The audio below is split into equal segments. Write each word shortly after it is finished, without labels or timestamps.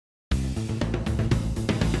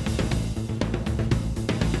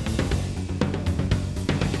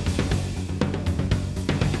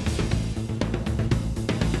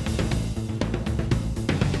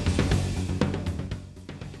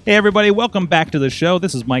Hey, everybody, welcome back to the show.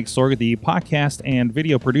 This is Mike Sorg, the podcast and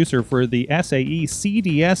video producer for the SAE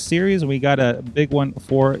CDS series. We got a big one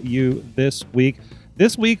for you this week.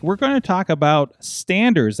 This week, we're going to talk about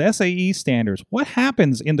standards, SAE standards. What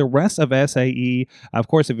happens in the rest of SAE? Of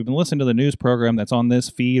course, if you've been listening to the news program that's on this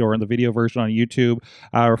feed or in the video version on YouTube,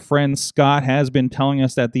 our friend Scott has been telling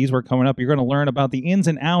us that these were coming up. You're going to learn about the ins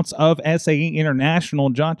and outs of SAE International,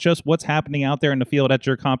 not just what's happening out there in the field at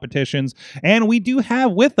your competitions. And we do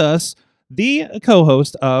have with us the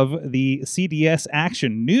co-host of the CDS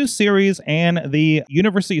Action News Series and the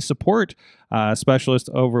University Support Specialist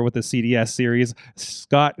over with the CDS series,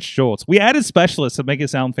 Scott Schultz. We added specialists to make it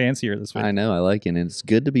sound fancier this week. I know, I like it, and it's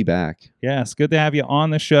good to be back. Yeah, it's good to have you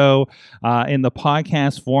on the show in the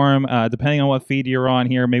podcast form, depending on what feed you're on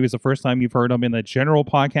here. Maybe it's the first time you've heard them in the general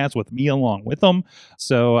podcast with me along with them.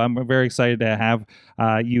 So I'm very excited to have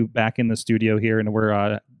you back in the studio here, and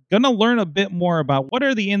we're going to learn a bit more about what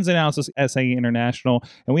are the ins and outs of SAE International.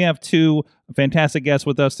 And we have two fantastic guests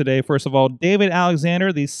with us today. First of all, David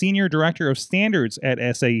Alexander, the Senior Director of Standards at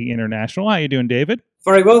SAE International. How are you doing, David?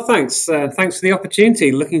 Very well, thanks. Thanks for the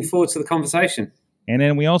opportunity. Looking forward to the conversation. And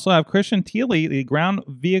then we also have Christian Thiele, the Ground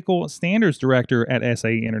Vehicle Standards Director at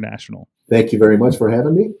SAE International. Thank you very much for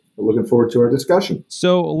having me. I'm looking forward to our discussion.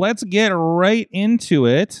 So let's get right into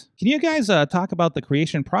it. Can you guys talk about the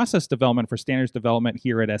creation process development for standards development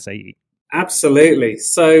here at SAE? Absolutely.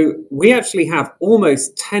 So we actually have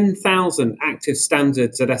almost 10,000 active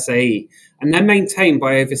standards at SAE, and they're maintained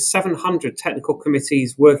by over 700 technical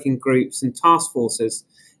committees, working groups, and task forces.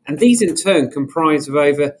 And these in turn comprise of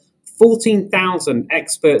over 14,000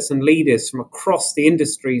 experts and leaders from across the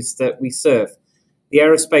industries that we serve, the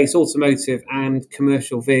aerospace, automotive, and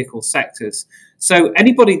commercial vehicle sectors. So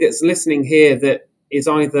anybody that's listening here that is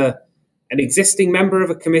either an existing member of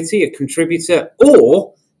a committee, a contributor,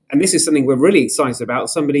 or, and this is something we're really excited about,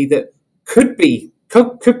 somebody that could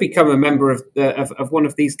become a member of one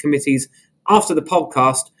of these committees after the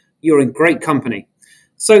podcast, you're in great company.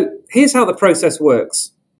 So here's how the process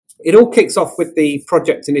works. It all kicks off with the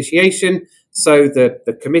project initiation. So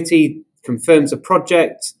the committee confirms a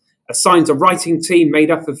project, assigns a writing team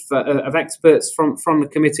made up of experts from the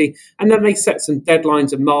committee, and then they set some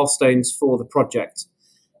deadlines and milestones for the project.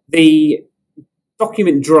 The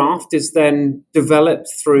document draft is then developed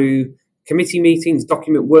through committee meetings,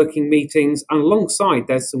 document working meetings, and alongside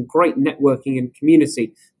there's some great networking and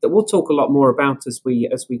community that we'll talk a lot more about as we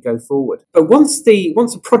go forward. But once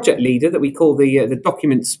a project leader that we call the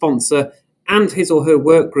document sponsor and his or her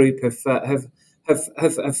work group have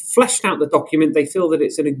fleshed out the document, they feel that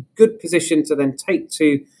it's in a good position to then take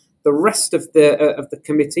to the rest of the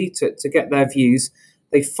committee to get their views.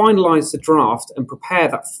 They finalise the draft and prepare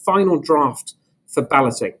that final draft for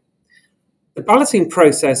balloting. The balloting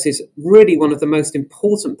process is really one of the most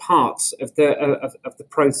important parts of the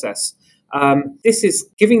process. This is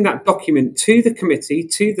giving that document to the committee,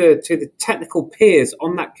 to the technical peers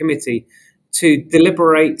on that committee to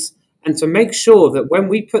deliberate and to make sure that when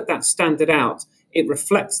we put that standard out, it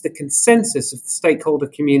reflects the consensus of the stakeholder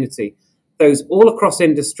community, those all across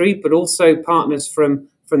industry, but also partners from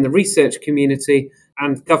the research community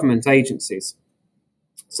and government agencies.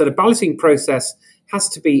 So the balloting process has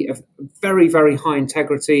to be of very, very high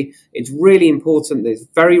integrity. It's really important that it's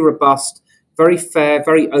very robust, very fair,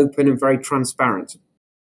 very open, and very transparent.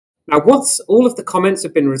 Now, once all of the comments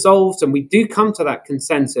have been resolved and we do come to that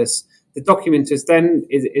consensus, the document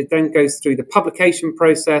it then goes through the publication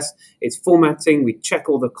process, it's formatting, we check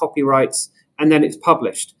all the copyrights, and then it's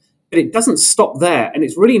published. But it doesn't stop there, and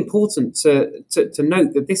it's really important to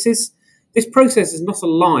note that this process is not a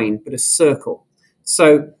line, but a circle.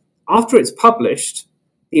 So after it's published,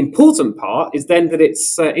 the important part is then that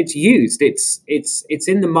it's used. It's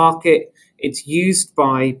in the market. It's used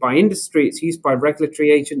by industry. It's used by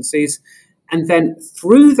regulatory agencies. And then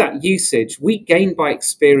through that usage, we gain by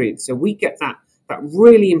experience. So we get that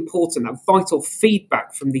really important, that vital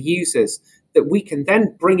feedback from the users that we can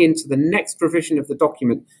then bring into the next revision of the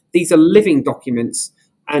document. These are living documents,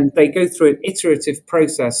 and they go through an iterative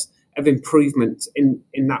process of improvement in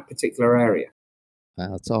that particular area.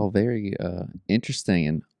 Wow, it's all very interesting,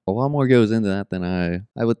 and a lot more goes into that than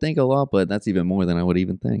I would think a lot, but that's even more than I would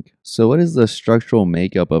even think. So what is the structural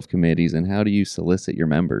makeup of committees, and how do you solicit your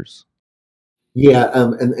members? Yeah,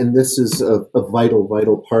 and this is a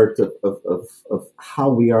vital part of how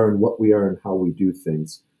we are and what we are and how we do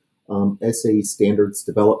things. SAE standards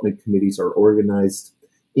development committees are organized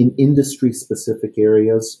in industry-specific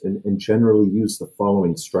areas and generally use the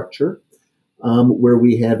following structure, where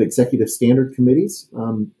we have executive standard committees.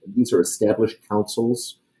 These are established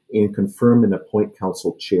councils and confirm and appoint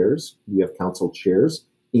council chairs. We have council chairs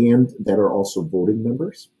and that are also voting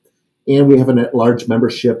members. And we have an at-large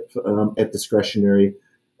membership at discretionary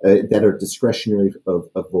that are discretionary of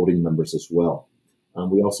voting members as well.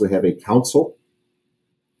 We also have a council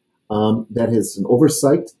that has an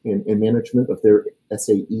oversight and management of their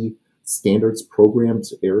SAE standards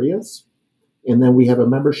programs areas. And then we have a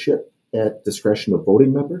membership at discretion of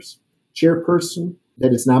voting members, chairperson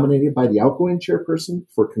that is nominated by the outgoing chairperson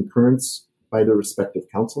for concurrence by the respective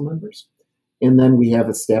council members. And then we have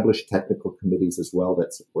established technical committees as well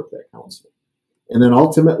that support that council. And then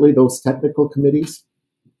ultimately, those technical committees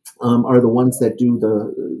are the ones that do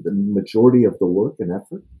the majority of the work and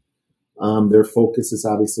effort. Their focus is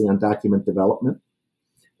obviously on document development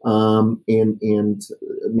and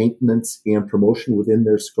maintenance and promotion within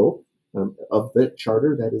their scope of the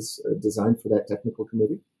charter that is designed for that technical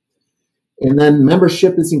committee. And then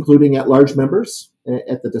membership is including at-large members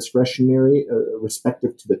at the discretionary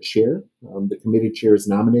respective to the chair. The committee chair is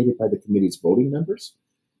nominated by the committee's voting members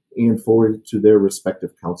and forwarded to their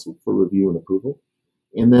respective council for review and approval.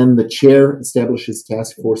 And then the chair establishes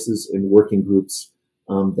task forces and working groups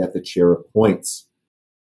that the chair appoints.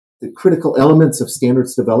 The critical elements of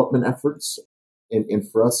standards development efforts, and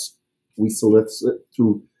for us, we solicit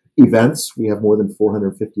through events. We have more than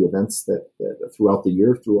 450 events that throughout the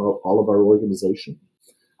year, throughout all of our organization.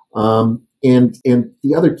 And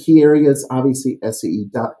the other key areas, obviously,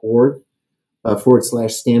 SAE.org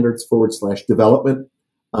 /standards/development.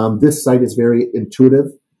 This site is very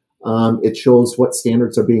intuitive. It shows what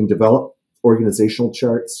standards are being developed, organizational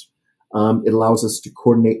charts. It allows us to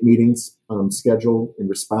coordinate meetings, schedule, and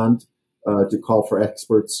respond to call for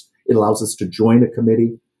experts. It allows us to join a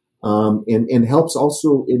committee. And helps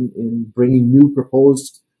also in bringing new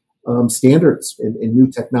proposed standards and new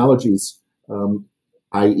technologies,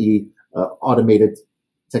 i.e. Automated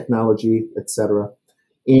technology, etc.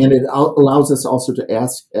 And it allows us also to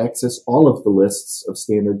access all of the lists of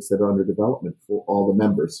standards that are under development for all the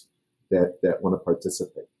members that want to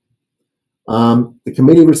participate. The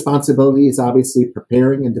committee responsibility is obviously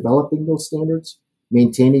preparing and developing those standards,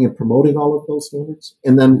 maintaining and promoting all of those standards,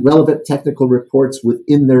 and then relevant technical reports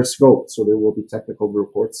within their scope. So there will be technical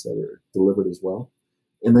reports that are delivered as well.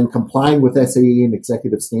 And then complying with SAE and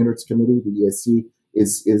Executive Standards Committee, the ESC,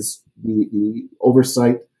 is the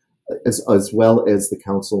oversight as well as the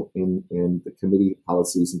council and the committee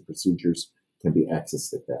policies and procedures can be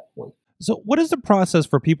accessed at that point. So what is the process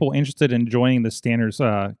for people interested in joining the Standards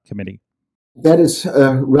Committee? That is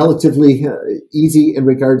relatively easy in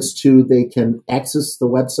regards to they can access the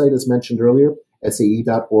website, as mentioned earlier,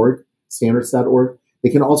 SAE.org, standards.org. They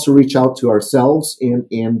can also reach out to ourselves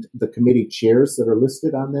and the committee chairs that are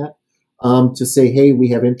listed on that to say, hey, we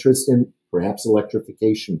have interest in perhaps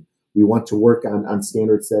electrification. We want to work on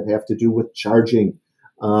standards that have to do with charging.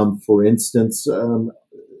 For instance,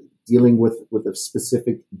 dealing with a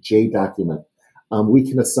specific J document. We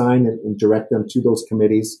can assign and direct them to those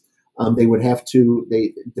committees. They would have to,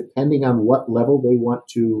 depending on what level they want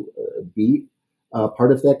to be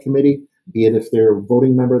part of that committee, be it if they're a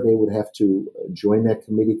voting member, they would have to join that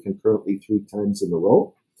committee concurrently 3 times in a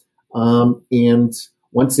row. And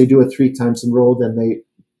once they do it 3 times in a row, then they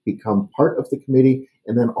become part of the committee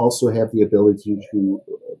and then also have the ability to,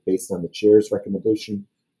 based on the chair's recommendation,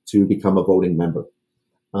 to become a voting member.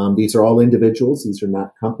 These are all individuals. These are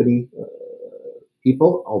not company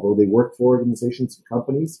people, although they work for organizations and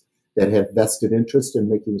companies that have vested interest in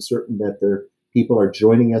making certain that their people are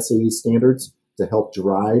joining SAE standards to help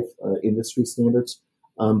drive industry standards.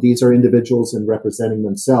 These are individuals and representing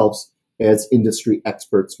themselves as industry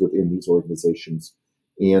experts within these organizations.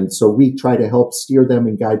 And so we try to help steer them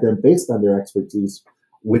and guide them based on their expertise,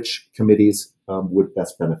 which committees would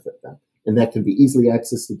best benefit them. And that can be easily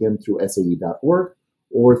accessed again through SAE.org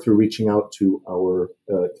or through reaching out to our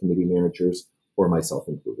committee managers or myself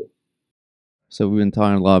included. So we've been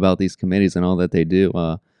talking a lot about these committees and all that they do.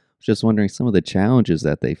 Just wondering some of the challenges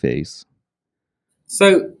that they face.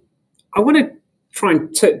 So I want to try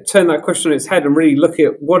and turn that question on its head and really look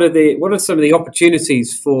at what are some of the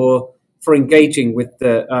opportunities for engaging with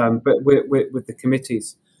the with the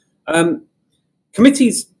committees.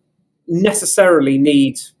 Committees necessarily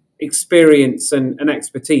need experience and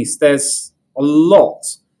expertise. There's a lot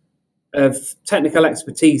of technical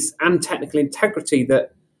expertise and technical integrity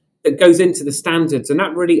that goes into the standards, and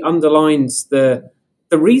that really underlines the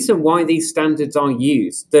reason why these standards are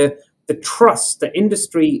used, the trust that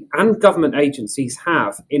industry and government agencies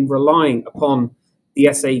have in relying upon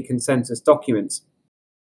the SAE consensus documents.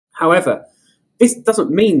 However, this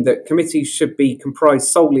doesn't mean that committees should be comprised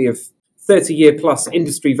solely of 30-year plus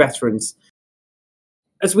industry veterans.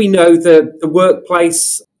 As we know, the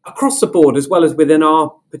workplace across the board, as well as within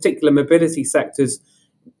our particular mobility sectors,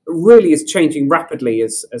 really is changing rapidly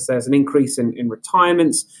as there's an increase in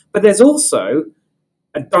retirements. But there's also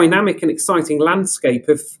a dynamic and exciting landscape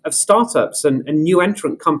of startups and new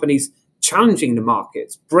entrant companies challenging the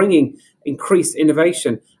markets, bringing increased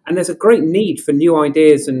innovation. And there's a great need for new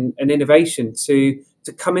ideas and innovation to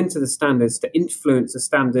come into the standards, to influence the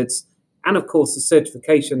standards, and of course the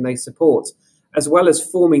certification they support, as well as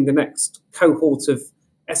forming the next cohort of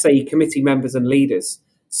SAE committee members and leaders.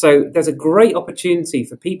 So there's a great opportunity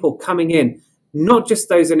for people coming in, not just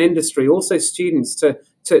those in industry, also students to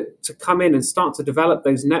come in and start to develop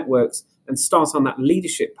those networks and start on that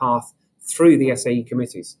leadership path through the SAE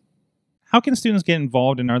committees. How can students get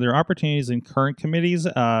involved, and are there opportunities in current committees,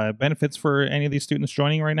 benefits for any of these students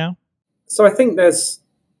joining right now? So I think there's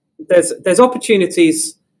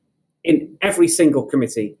opportunities in every single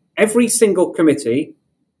committee. Every single committee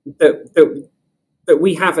that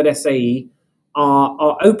we have at SAE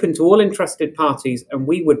are open to all interested parties, and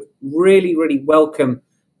we would really, really welcome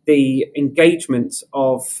the engagement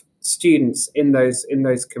of students in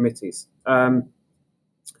those committees.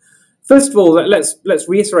 First of all, let's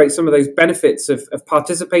reiterate some of those benefits of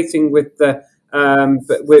participating with the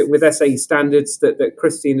with SAE standards that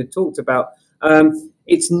Christine had talked about.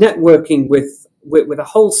 It's networking with a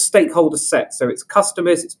whole stakeholder set, so it's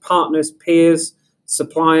customers, it's partners, peers,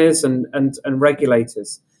 suppliers, and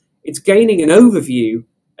regulators. It's gaining an overview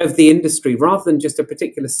of the industry rather than just a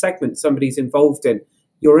particular segment somebody's involved in.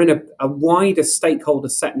 You're in a wider stakeholder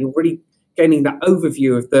set, and you're really gaining that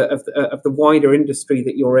overview of the wider industry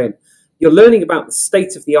that you're in. You're learning about the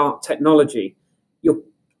state-of-the-art technology. You're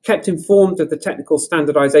kept informed of the technical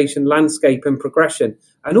standardization landscape and progression.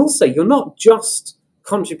 And also, you're not just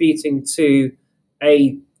contributing to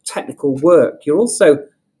a technical work. You're also,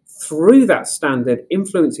 through that standard,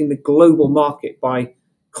 influencing the global market by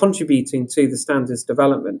contributing to the standards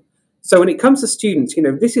development. So when it comes to students,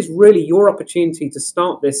 this is really your opportunity to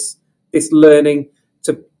start this learning,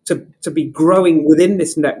 to be growing within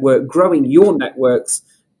this network, growing your networks,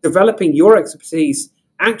 developing your expertise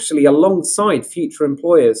actually alongside future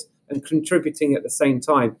employers and contributing at the same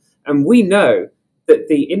time. And we know that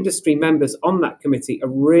the industry members on that committee are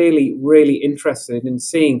really, really interested in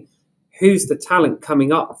seeing who's the talent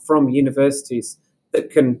coming up from universities that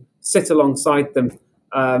can sit alongside them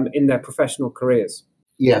in their professional careers.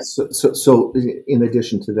 Yes. So in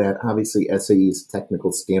addition to that, obviously SAE's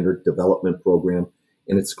technical standard development program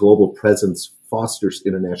and its global presence fosters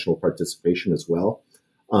international participation as well,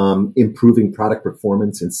 improving product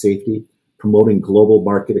performance and safety, promoting global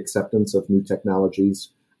market acceptance of new technologies,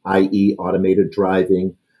 i.e. automated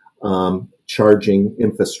driving, charging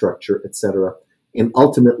infrastructure, etc. And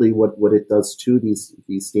ultimately what it does to these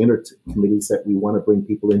standard committees that we want to bring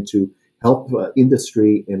people into help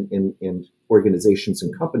industry and organizations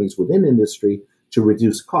and companies within industry to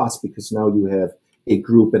reduce costs, because now you have a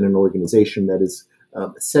group and an organization that is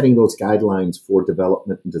setting those guidelines for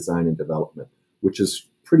development and design and development, which is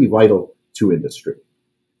pretty vital to industry.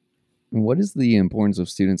 What is the importance of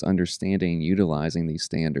students understanding and utilizing these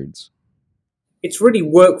standards? It's really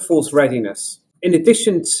workforce readiness. In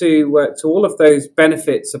addition to all of those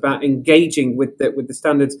benefits about engaging with the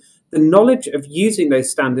standards, the knowledge of using those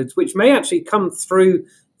standards, which may actually come through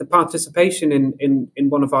the participation in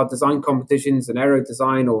one of our design competitions, an Aero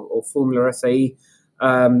Design or Formula SAE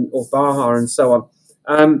or Baja and so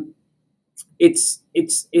on.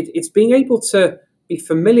 It's being able to be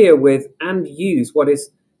familiar with and use what is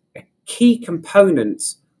a key component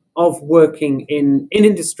of working in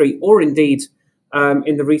industry, or indeed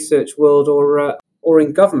in the research world or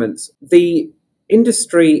in government. The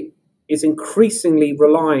industry is increasingly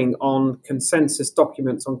relying on consensus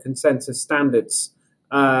documents, on consensus standards,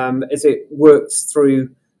 as it works through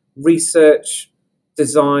research,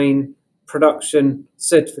 design, production,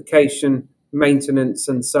 certification, maintenance,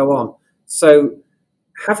 and so on. So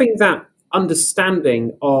having that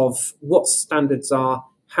understanding of what standards are,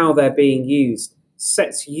 how they're being used,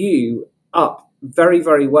 sets you up very,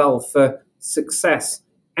 very well for success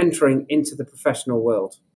entering into the professional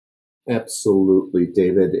world. Absolutely,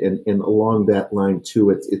 David. And along that line, too,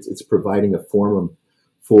 it's providing a forum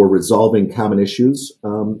for resolving common issues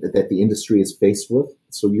that the industry is faced with.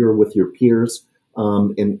 So you're with your peers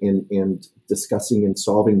and discussing and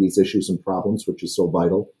solving these issues and problems, which is so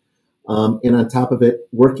vital. And on top of it,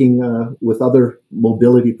 working with other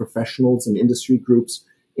mobility professionals and industry groups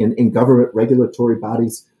and government regulatory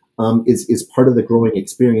bodies is part of the growing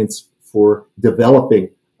experience for developing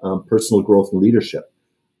personal growth and leadership.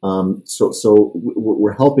 So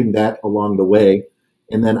we're helping that along the way.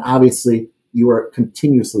 And then obviously you are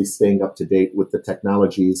continuously staying up to date with the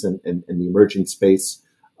technologies and the emerging space,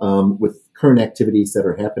 with current activities that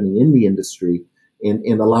are happening in the industry, and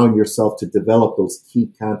allowing yourself to develop those key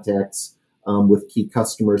contacts with key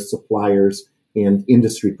customers, suppliers, and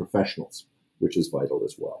industry professionals, which is vital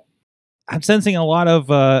as well. I'm sensing a lot of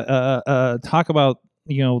talk about,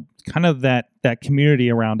 kind of that community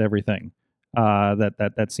around everything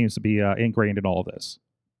that seems to be ingrained in all of this.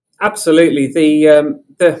 Absolutely.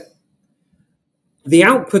 The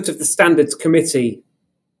output of the standards committee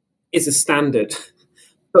is a standard,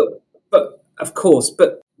 but of course,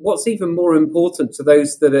 but what's even more important to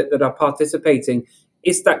those that are participating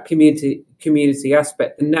is that community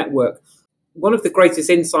aspect, the network. One of the greatest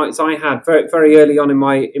insights I had very, very early on in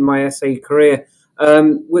my SAE career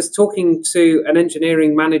was talking to an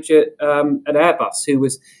engineering manager at Airbus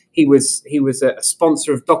he was a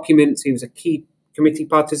sponsor of documents. He was a key committee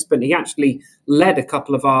participant. He actually led a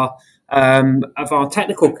couple of our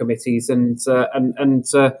technical committees and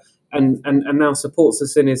now supports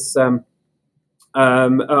us in his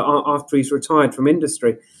after he's retired from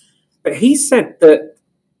industry. But he said that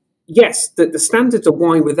yes, that the standards are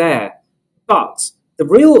why we're there, but the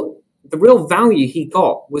real value he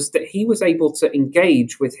got was that he was able to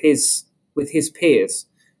engage with his peers.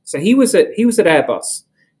 So he was at Airbus,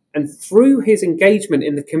 and through his engagement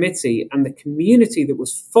in the committee and the community that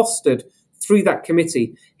was fostered through that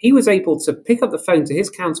committee, he was able to pick up the phone to his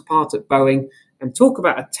counterpart at Boeing and talk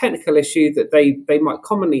about a technical issue that they might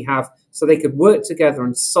commonly have, so they could work together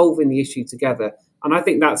and solving the issue together. And I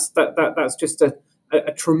think that's just a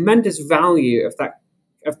tremendous value of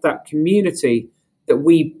that community that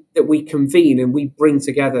we convene and we bring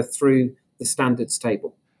together through the standards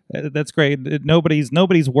table. That's great.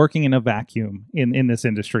 Nobody's working in a vacuum in this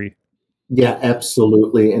industry. Yeah,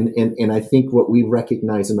 absolutely. And I think what we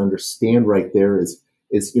recognize and understand right there is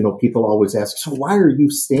people always ask, so why are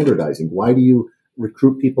you standardizing? Why do you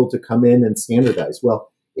recruit people to come in and standardize?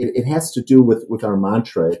 Well, it has to do with our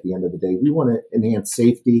mantra at the end of the day. We want to enhance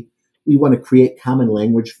safety. We want to create common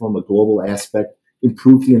language from a global aspect,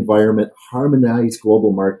 improve the environment, harmonize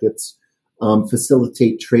global markets,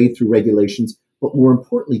 facilitate trade through regulations. But more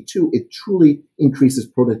importantly, too, it truly increases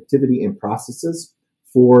productivity in processes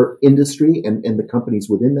for industry and the companies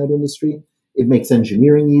within that industry. It makes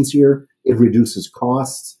engineering easier. It reduces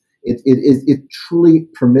costs. It truly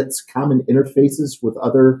permits common interfaces with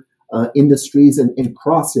other industries and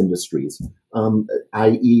cross industries,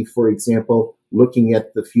 i.e., for example, looking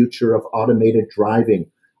at the future of automated driving.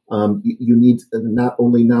 You need not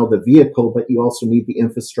only now the vehicle, but you also need the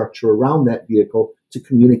infrastructure around that vehicle to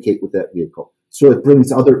communicate with that vehicle. So it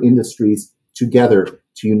brings other industries together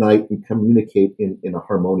to unite and communicate in a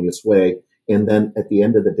harmonious way, and then at the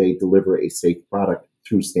end of the day, deliver a safe product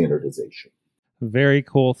through standardization. Very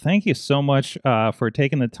cool. Thank you so much for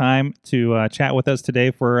taking the time to chat with us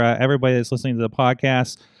today. For everybody that's listening to the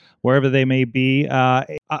podcast, wherever they may be,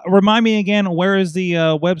 remind me again, where is the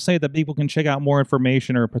website that people can check out more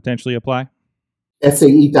information or potentially apply?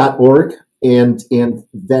 SAE.org, and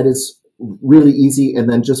that is really easy. And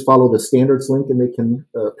then just follow the standards link, and they can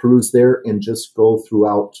peruse there and just go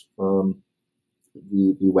throughout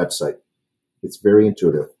the website. It's very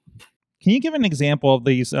intuitive. Can you give an example of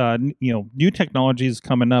these, new technologies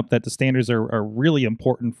coming up that the standards are really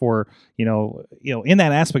important for, in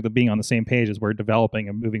that aspect of being on the same page as we're developing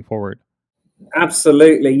and moving forward?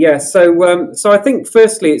 Absolutely, yes. So I think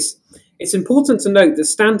firstly, it's important to note that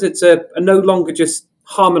standards are no longer just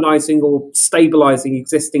harmonizing or stabilizing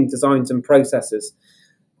existing designs and processes.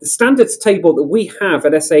 The standards table that we have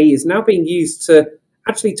at SAE is now being used to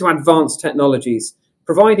advance technologies,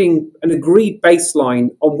 providing an agreed baseline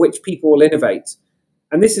on which people will innovate.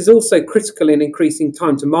 And this is also critical in increasing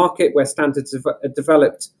time to market, where standards are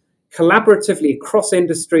developed collaboratively across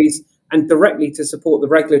industries and directly to support the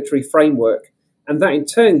regulatory framework. And that in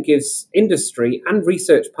turn gives industry and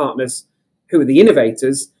research partners, who are the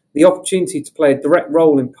innovators, the opportunity to play a direct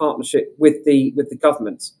role in partnership with the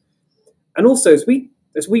government. And also, as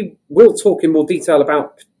we will talk in more detail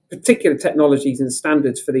about particular technologies and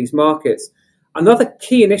standards for these markets, another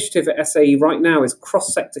key initiative at SAE right now is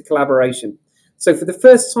cross-sector collaboration. So for the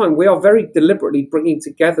first time, we are very deliberately bringing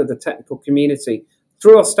together the technical community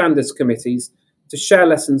through our standards committees to share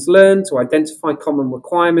lessons learned, to identify common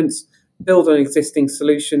requirements, build on existing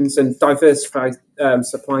solutions, and diversify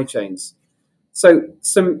supply chains. So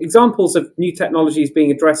some examples of new technologies being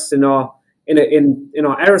addressed in our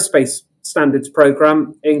aerospace standards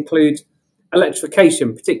program include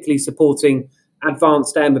electrification, particularly supporting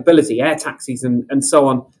advanced air mobility, air taxis, and so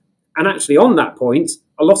on. And actually, on that point,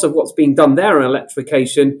 a lot of what's being done there in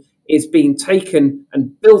electrification is being taken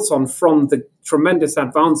and built on from the tremendous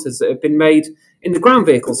advances that have been made in the ground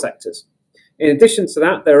vehicle sectors. In addition to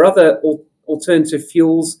that, there are other alternative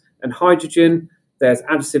fuels and hydrogen. There's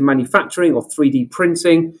additive manufacturing or 3D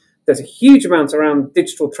printing. There's a huge amount around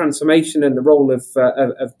digital transformation and the role of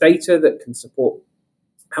data that can support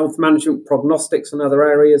health management, prognostics, and other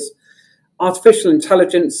areas. Artificial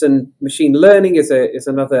intelligence and machine learning is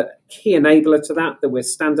another key enabler to that we're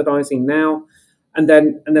standardizing now. And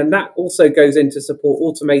then that also goes in to support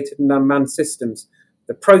automated and unmanned systems,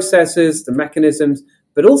 the processes, the mechanisms,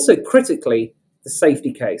 but also critically the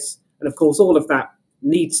safety case. And of course, all of that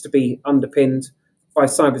needs to be underpinned by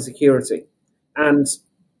cybersecurity. And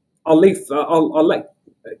I'll let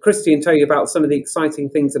Christian tell you about some of the exciting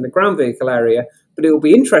things in the ground vehicle area, but it will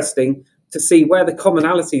be interesting to see where the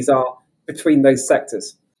commonalities are between those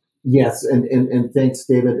sectors. Yes, and thanks,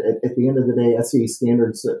 David. At the end of the day, SAE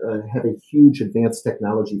Standards have a huge advanced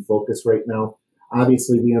technology focus right now.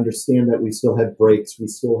 Obviously, we understand that we still have brakes, we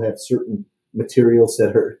still have certain materials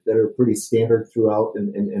that are pretty standard throughout,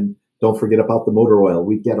 and don't forget about the motor oil.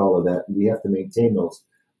 We get all of that, and we have to maintain those.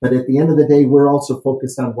 But at the end of the day, we're also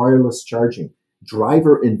focused on wireless charging,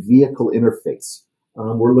 driver and vehicle interface.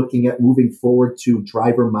 We're looking at moving forward to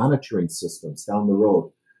driver monitoring systems down the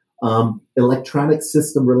road. Electronic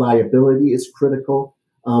system reliability is critical.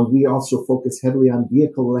 We also focus heavily on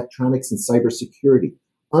vehicle electronics and cybersecurity,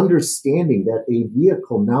 understanding that a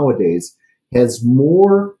vehicle nowadays has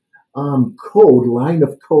more line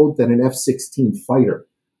of code than an F-16 fighter.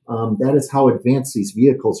 That is how advanced these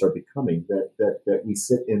vehicles are becoming that we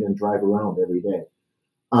sit in and drive around every day.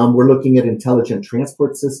 We're looking at intelligent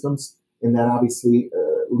transport systems, and that obviously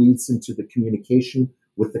leads into the communication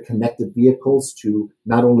with the connected vehicles to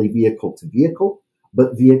not only vehicle to vehicle,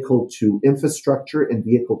 but vehicle to infrastructure and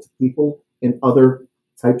vehicle to people and other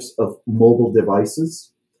types of mobile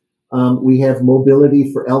devices. We have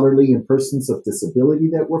mobility for elderly and persons of disability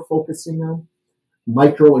that we're focusing on.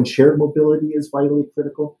 Micro and shared mobility is vitally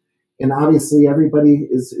critical. And obviously everybody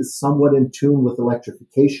is somewhat in tune with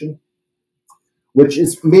electrification, which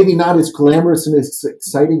is maybe not as glamorous and as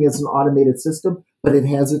exciting as an automated system, but it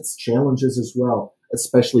has its challenges as well,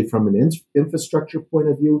 especially from an infrastructure point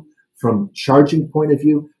of view, from charging point of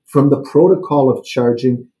view, from the protocol of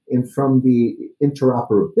charging, and from the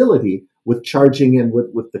interoperability with charging and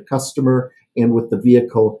with the customer and with the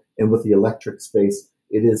vehicle and with the electric space.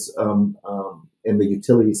 It is, in the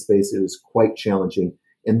utility space, it is quite challenging.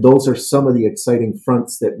 And those are some of the exciting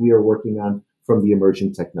fronts that we are working on from the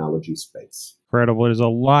emerging technology space. Incredible. There's a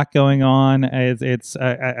lot going on.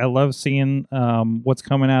 I love seeing what's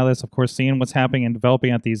coming out of this. Of course, seeing what's happening and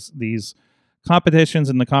developing at these competitions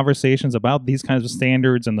and the conversations about these kinds of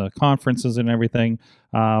standards and the conferences and everything.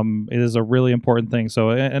 It is a really important thing.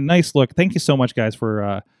 So a nice look. Thank you so much, guys,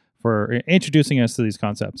 for introducing us to these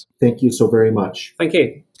concepts. Thank you so very much. Thank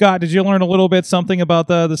you. Scott, did you learn a little bit something about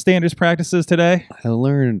the standards practices today? I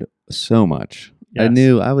learned so much. Yes. I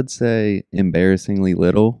knew, I would say, embarrassingly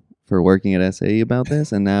little for working at SAE about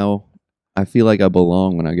this, and now I feel like I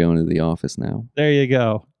belong when I go into the office now. There you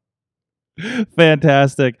go.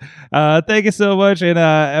 Fantastic. Thank you so much. And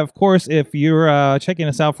of course, if you're checking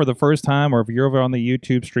us out for the first time, or if you're over on the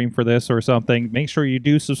YouTube stream for this or something, make sure you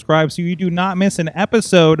do subscribe so you do not miss an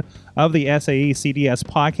episode of the SAE CDS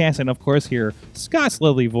podcast. And of course, hear Scott's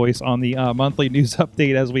lovely voice on the monthly news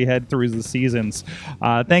update as we head through the seasons.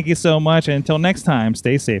 Thank you so much. And until next time,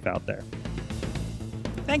 stay safe out there.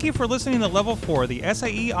 Thank you for listening to Level 4, the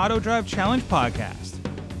SAE Auto Drive Challenge podcast.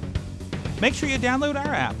 Make sure you download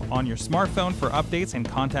our app on your smartphone for updates and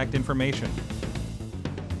contact information.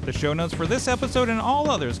 The show notes for this episode and all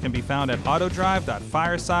others can be found at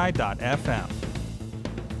autodrive.fireside.fm.